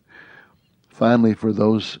 Finally, for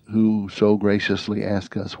those who so graciously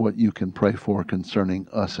ask us what you can pray for concerning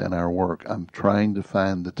us and our work, I'm trying to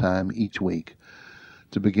find the time each week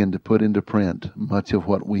to begin to put into print much of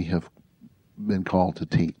what we have been called to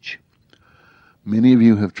teach. Many of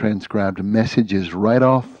you have transcribed messages right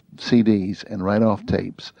off CDs and right off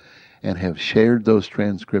tapes and have shared those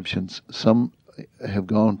transcriptions. Some have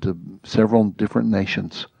gone to several different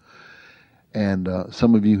nations. And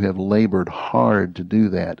some of you have labored hard to do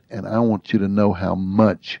that. And I want you to know how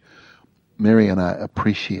much Mary and I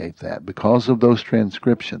appreciate that. Because of those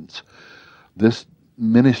transcriptions, this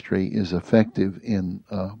ministry is effective in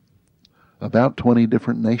about 20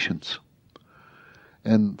 different nations.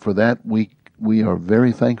 And for that, we are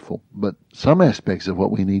very thankful. But some aspects of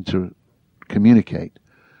what we need to communicate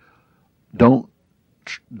they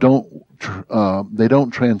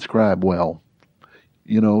don't transcribe well.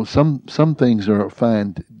 You know, some things are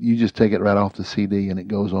fine. You just take it right off the CD and it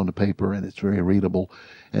goes on the paper and it's very readable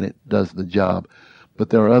and it does the job. But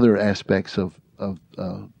there are other aspects of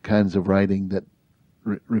kinds of writing that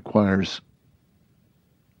requires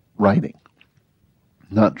writing,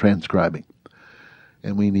 not transcribing.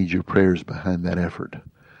 And we need your prayers behind that effort.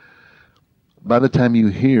 By the time you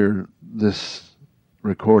hear this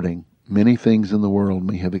recording, many things in the world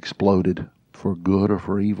may have exploded for good or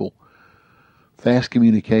for evil. Fast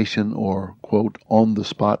communication or, quote,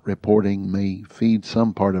 on-the-spot reporting may feed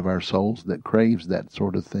some part of our souls that craves that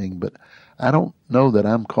sort of thing, but I don't know that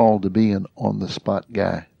I'm called to be an on-the-spot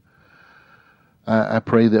guy. I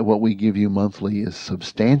pray that what we give you monthly is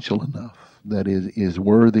substantial enough, that is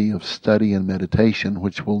worthy of study and meditation,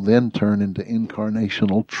 which will then turn into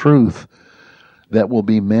incarnational truth that will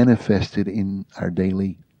be manifested in our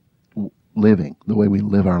daily living, the way we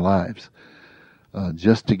live our lives.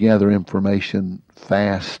 Just to gather information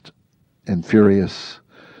fast and furious,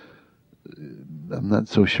 I'm not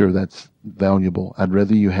so sure that's valuable. I'd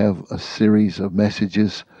rather you have a series of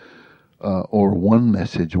messages or one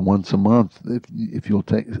message once a month. If you'll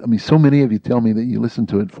take, I mean, so many of you tell me that you listen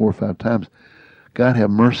to it 4 or 5 times. God have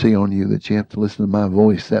mercy on you that you have to listen to my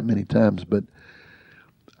voice that many times. But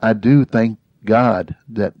I do thank God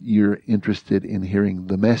that you're interested in hearing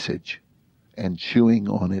the message and chewing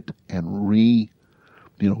on it and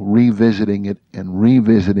revisiting it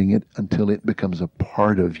until it becomes a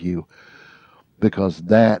part of you, because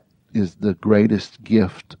that is the greatest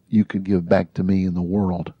gift you could give back to me in the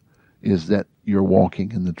world, is that you're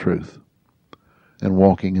walking in the truth. and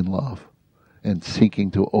walking in love and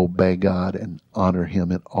seeking to obey God and honor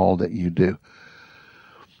Him in all that you do.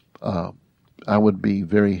 I would be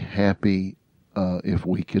very happy if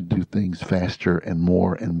we could do things faster and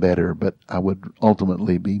more and better, but I would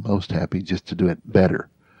ultimately be most happy just to do it better.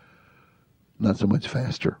 Not so much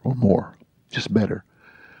faster or more, just better.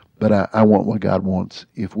 But I want what God wants.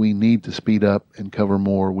 If we need to speed up and cover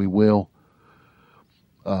more, we will.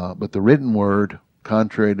 But the written word,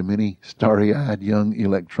 contrary to many starry-eyed young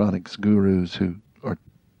electronics gurus who are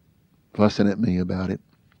fussing at me about it,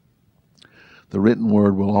 the written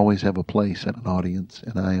word will always have a place in an audience,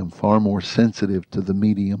 and I am far more sensitive to the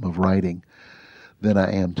medium of writing than I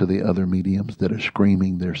am to the other mediums that are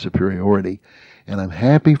screaming their superiority. And I'm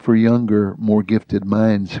happy for younger, more gifted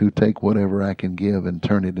minds who take whatever I can give and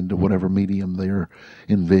turn it into whatever medium they're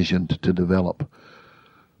envisioned to develop.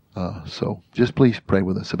 So just please pray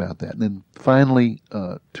with us about that. And then finally,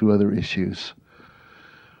 two other issues.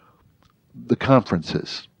 The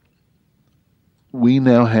conferences. We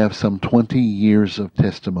now have some 20 years of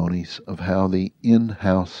testimonies of how the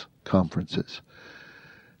in-house conferences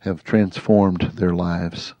have transformed their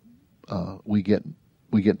lives. We get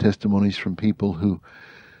testimonies from people who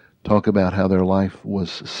talk about how their life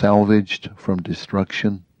was salvaged from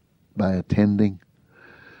destruction by attending.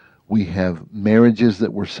 We have marriages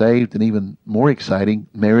that were saved, and even more exciting,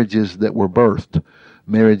 marriages that were birthed.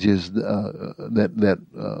 Marriages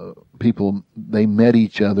that people, they met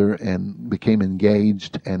each other and became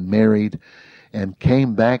engaged and married and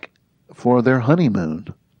came back for their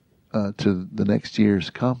honeymoon to the next year's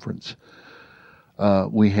conference.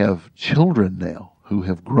 We have children now who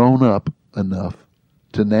have grown up enough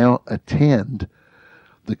to now attend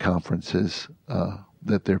the conferences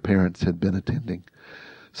that their parents had been attending.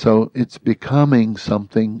 So it's becoming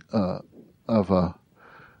something of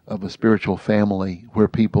a spiritual family where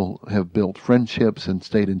people have built friendships and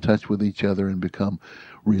stayed in touch with each other and become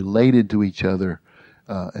related to each other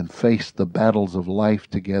and face the battles of life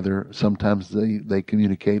together. Sometimes they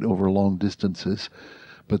communicate over long distances,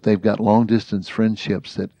 but they've got long-distance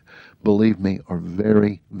friendships that, believe me, are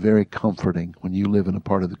very, very comforting when you live in a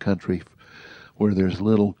part of the country where there's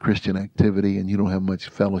little Christian activity and you don't have much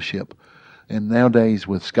fellowship. And nowadays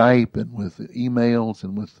with Skype and with emails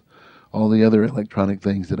and with all the other electronic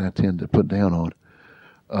things that I tend to put down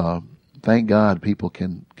on, thank God people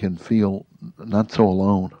can feel not so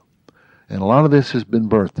alone. And a lot of this has been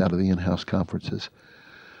birthed out of the in-house conferences.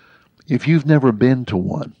 If you've never been to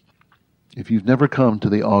one, if you've never come to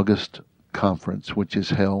the August conference, which is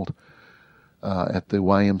held at the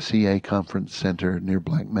YMCA Conference Center near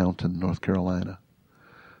Black Mountain, North Carolina,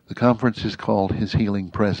 the conference is called His Healing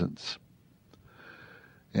Presence.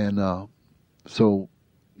 And so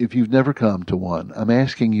if you've never come to one, I'm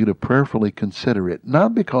asking you to prayerfully consider it,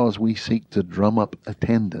 not because we seek to drum up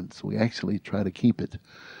attendance. We actually try to keep it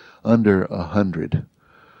under 100.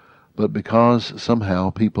 But because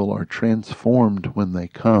somehow people are transformed when they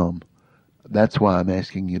come, that's why I'm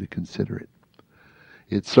asking you to consider it.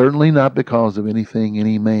 It's certainly not because of anything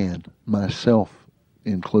any man, myself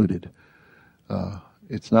included.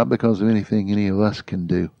 It's not because of anything any of us can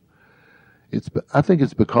do. I think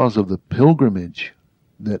it's because of the pilgrimage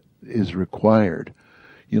that is required.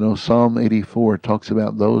 You know, Psalm 84 talks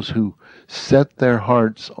about those who set their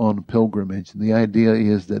hearts on pilgrimage. And the idea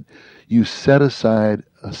is that you set aside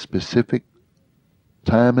a specific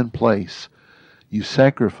time and place. You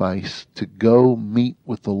sacrifice to go meet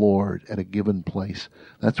with the Lord at a given place.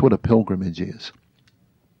 That's what a pilgrimage is.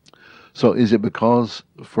 So is it because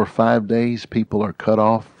for 5 days people are cut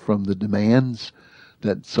off from the demands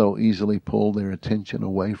that so easily pull their attention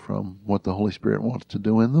away from what the Holy Spirit wants to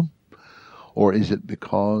do in them? Or is it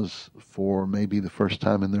because for maybe the first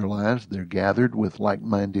time in their lives they're gathered with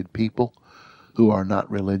like-minded people who are not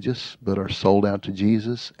religious but are sold out to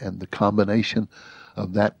Jesus, and the combination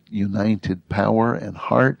of that united power and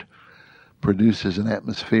heart produces an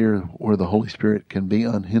atmosphere where the Holy Spirit can be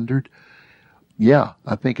unhindered? Yeah,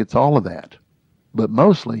 I think it's all of that. But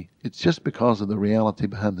mostly, it's just because of the reality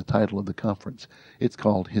behind the title of the conference. It's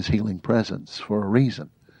called His Healing Presence for a reason.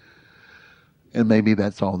 And maybe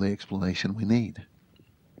that's all the explanation we need.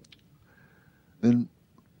 Then,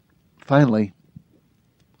 finally,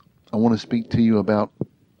 I want to speak to you about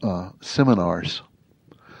seminars.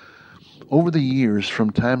 Over the years,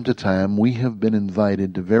 from time to time, we have been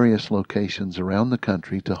invited to various locations around the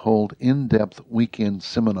country to hold in-depth weekend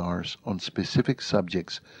seminars on specific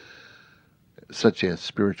subjects such as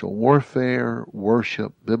spiritual warfare,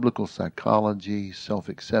 worship, biblical psychology,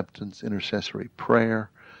 self-acceptance, intercessory prayer,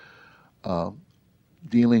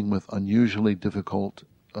 dealing with unusually difficult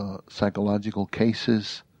psychological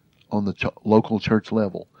cases, on the local church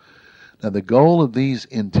level. Now, the goal of these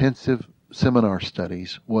intensive seminar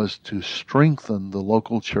studies was to strengthen the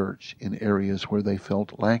local church in areas where they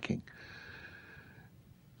felt lacking.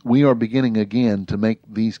 We are beginning again to make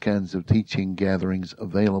these kinds of teaching gatherings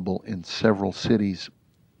available in several cities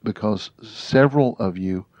because several of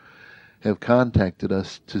you have contacted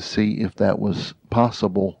us to see if that was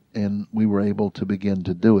possible, and we were able to begin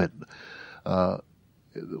to do it.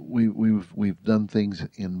 We've done things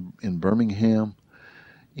in Birmingham,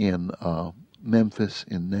 in Memphis,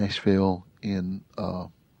 in Nashville, in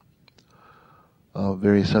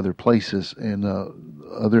various other places, and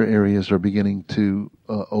other areas are beginning to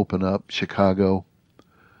open up, Chicago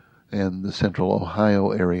and the central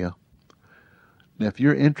Ohio area. Now, if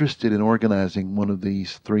you're interested in organizing one of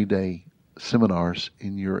these 3-day seminars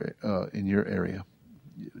in your area,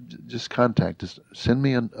 just contact us. Send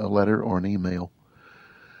me a letter or an email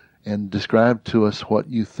and describe to us what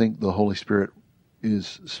you think the Holy Spirit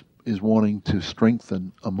is wanting to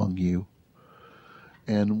strengthen among you,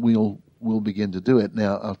 and we'll begin to do it.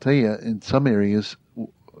 Now, I'll tell you, in some areas,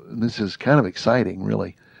 and this is kind of exciting,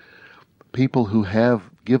 really, people who have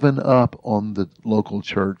given up on the local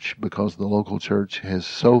church because the local church has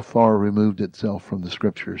so far removed itself from the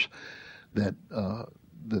Scriptures that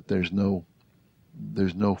there's no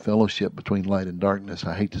fellowship between light and darkness.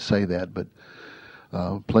 I hate to say that, but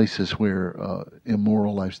places where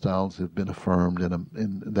immoral lifestyles have been affirmed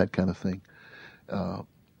and that kind of thing.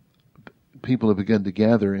 People have begun to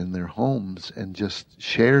gather in their homes and just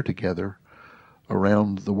share together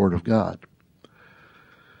around the Word of God.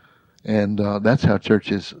 And that's how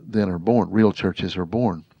churches then are born. Real churches are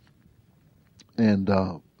born. And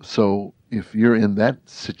so if you're in that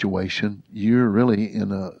situation, you're really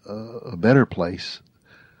in a better place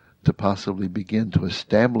to possibly begin to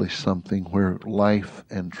establish something where life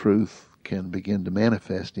and truth can begin to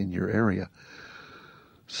manifest in your area.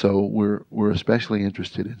 So we're especially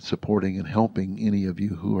interested in supporting and helping any of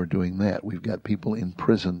you who are doing that. We've got people in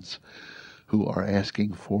prisons who are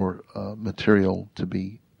asking for material to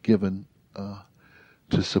be given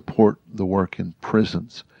to support the work in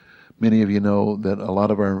prisons. Many of you know that a lot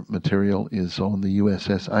of our material is on the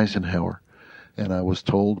USS Eisenhower, and I was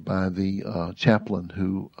told by the chaplain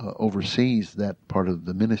who oversees that part of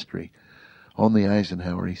the ministry on the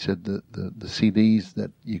Eisenhower, he said that the CDs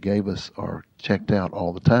that you gave us are checked out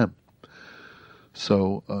all the time.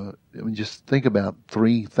 So just think about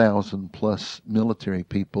 3,000 plus military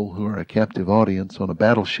people who are a captive audience on a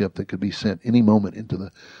battleship that could be sent any moment into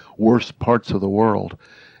the worst parts of the world.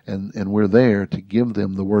 And we're there to give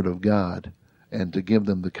them the Word of God and to give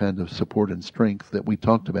them the kind of support and strength that we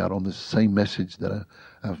talked about on this same message that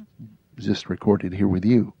I've just recorded here with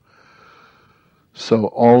you. So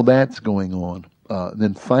all that's going on.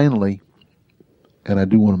 Then finally, and I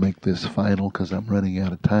do want to make this final because I'm running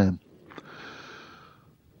out of time,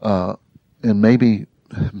 and maybe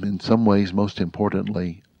in some ways most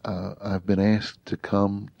importantly, I've been asked to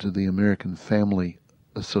come to the American Family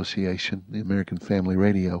Association, the American Family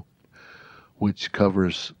Radio, which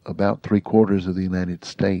covers about 3/4 of the United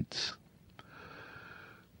States,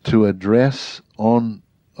 to address in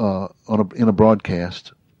a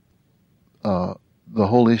broadcast the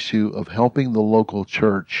whole issue of helping the local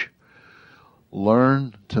church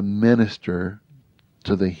learn to minister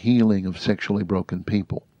to the healing of sexually broken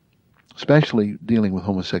people, especially dealing with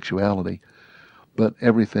homosexuality, but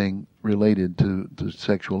everything related to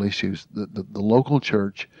sexual issues. The local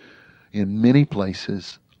church in many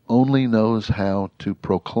places only knows how to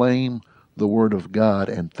proclaim the Word of God,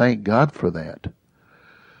 and thank God for that.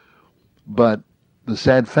 But the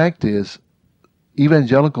sad fact is,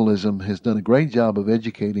 evangelicalism has done a great job of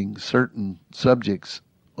educating certain subjects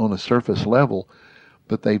on a surface level,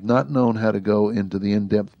 but they've not known how to go into the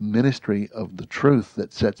in-depth ministry of the truth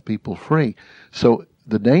that sets people free. So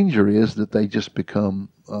the danger is that they just become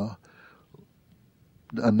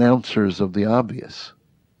announcers of the obvious.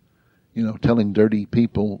 Telling dirty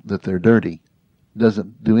people that they're dirty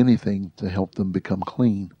doesn't do anything to help them become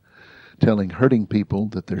clean. Telling hurting people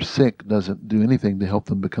that they're sick doesn't do anything to help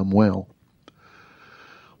them become well.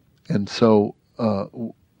 And so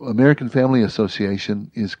American Family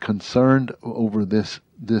Association is concerned over this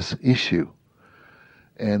issue,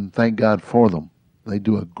 and thank God for them. They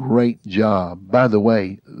do a great job. By the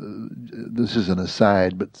way, this is an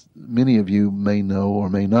aside, but many of you may know or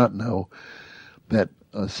may not know that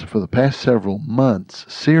for the past several months,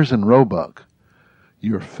 Sears and Roebuck,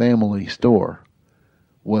 your family store,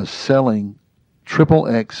 was selling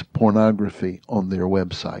XXX pornography on their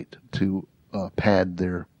website to pad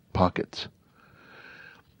their pockets.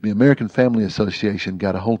 The American Family Association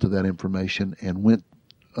got a hold of that information and went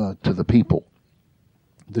to the people,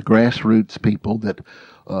 the grassroots people that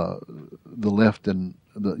the left and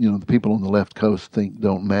the people on the left coast think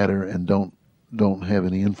don't matter and don't have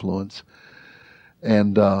any influence.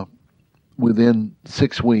 And within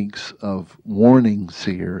 6 weeks of warning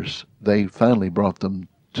Sears, they finally brought them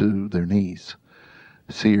to their knees.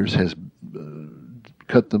 Sears has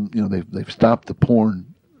cut them. They've stopped the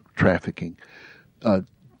porn trafficking.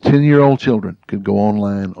 10-year-old children could go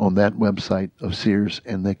online on that website of Sears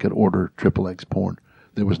and they could order XXX porn.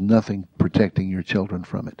 There was nothing protecting your children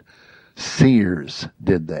from it. Sears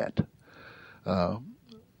did that. And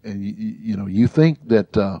you think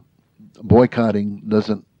that boycotting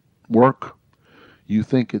doesn't work. You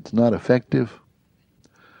think it's not effective.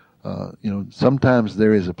 Sometimes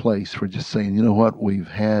there is a place for just saying, you know what, we've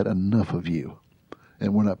had enough of you,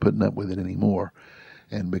 and we're not putting up with it anymore.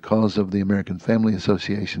 And because of the American Family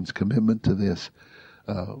Association's commitment to this,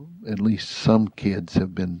 at least some kids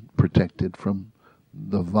have been protected from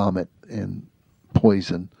the vomit and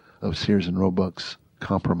poison of Sears and Roebuck's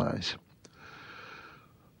compromise.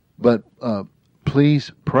 But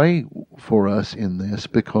please pray for us in this,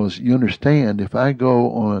 because you understand, if I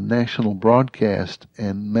go on a national broadcast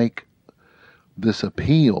and make this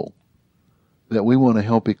appeal that we want to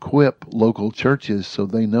help equip local churches so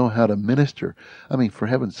they know how to minister. I mean, for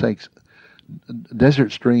heaven's sakes,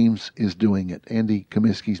 Desert Streams is doing it. Andy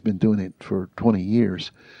Comiskey's been doing it for 20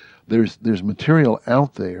 years. There's material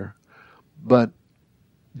out there, but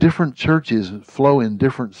different churches flow in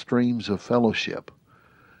different streams of fellowship.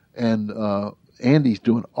 And Andy's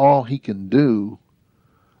doing all he can do.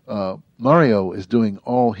 Mario is doing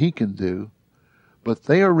all he can do, but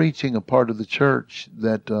they are reaching a part of the church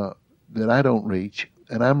that I don't reach,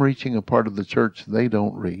 and I'm reaching a part of the church they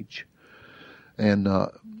don't reach. And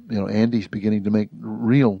Andy's beginning to make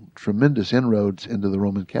real tremendous inroads into the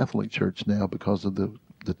Roman Catholic Church now because of the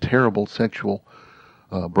terrible sexual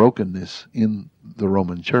brokenness in the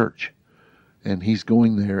Roman Church. And he's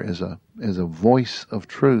going there as a voice of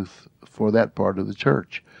truth for that part of the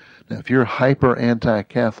church. Now, if you're hyper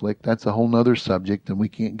anti-Catholic, that's a whole nother subject, and we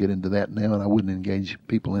can't get into that now, and I wouldn't engage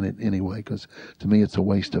people in it anyway, because to me it's a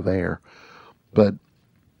waste of air. But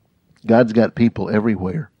God's got people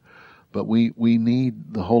everywhere. But we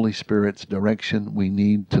need the Holy Spirit's direction. We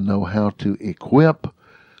need to know how to equip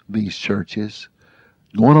these churches.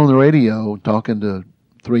 Going on the radio, talking to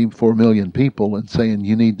 3-4 million people and saying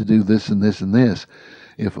you need to do this and this and this.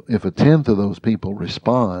 If a tenth of those people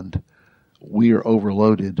respond, we are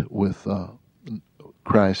overloaded with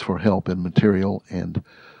cries for help and material and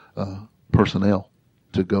personnel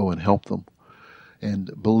to go and help them.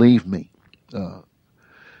 And believe me,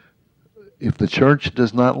 if the church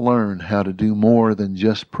does not learn how to do more than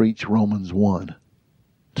just preach Romans 1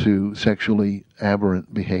 to sexually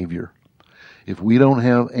aberrant behavior, if we don't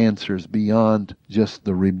have answers beyond just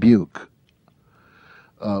the rebuke,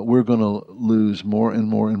 we're going to lose more and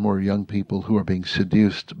more and more young people who are being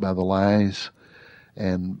seduced by the lies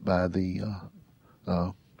and by the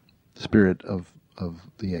spirit of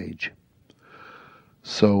the age.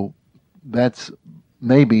 So that's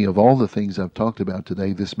maybe, of all the things I've talked about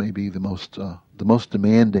today, this may be the most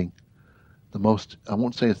demanding, I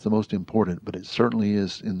won't say it's the most important, but it certainly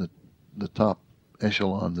is in the top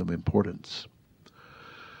echelons of importance.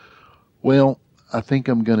 Well, I think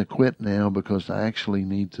I'm going to quit now because I actually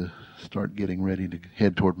need to start getting ready to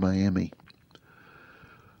head toward Miami.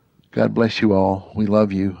 God bless you all. We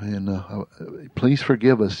love you. And please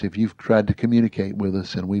forgive us if you've tried to communicate with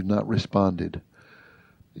us and we've not responded.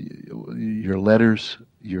 Your letters,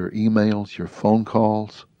 your emails, your phone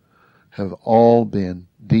calls have all been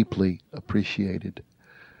deeply appreciated.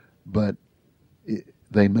 But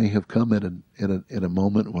they may have come at a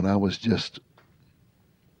moment when I was just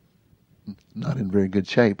not in very good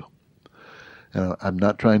shape. I'm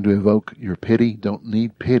not trying to evoke your pity. Don't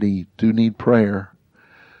need pity. Do need prayer.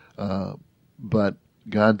 But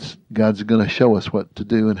God's going to show us what to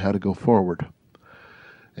do and how to go forward.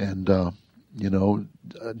 And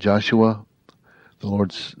Joshua, the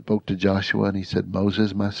Lord spoke to Joshua and he said,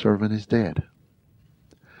 "Moses, my servant, is dead."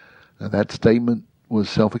 Now that statement was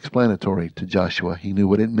self-explanatory to Joshua. He knew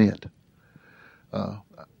what it meant.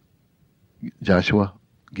 Joshua,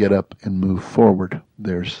 get up and move forward.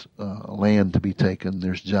 There's land to be taken.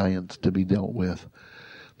 There's giants to be dealt with.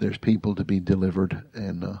 There's people to be delivered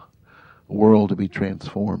and a world to be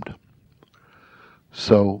transformed.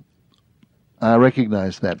 So I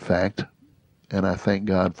recognize that fact, and I thank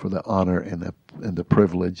God for the honor and the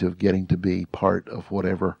privilege of getting to be part of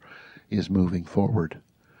whatever is moving forward.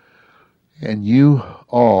 And you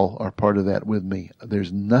all are part of that with me.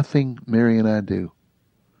 There's nothing Mary and I do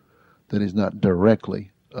that is not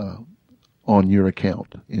directly on your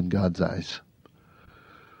account in God's eyes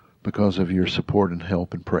because of your support and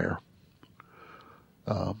help and prayer.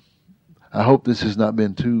 I hope this has not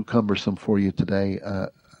been too cumbersome for you today.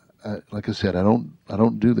 Like I said, I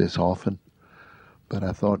don't do this often, but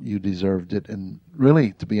I thought you deserved it. And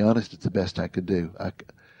really, to be honest, it's the best I could do.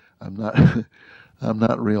 I'm not I'm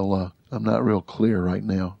not real clear right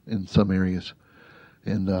now in some areas,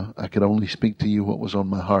 and I could only speak to you what was on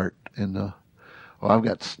my heart. And I've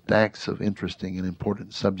got stacks of interesting and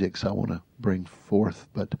important subjects I want to bring forth,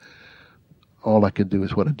 but all I could do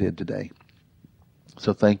is what I did today.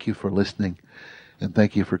 So thank you for listening, and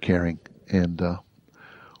thank you for caring. And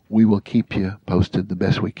we will keep you posted the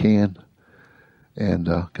best we can. And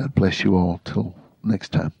God bless you all till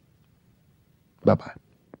next time. Bye-bye.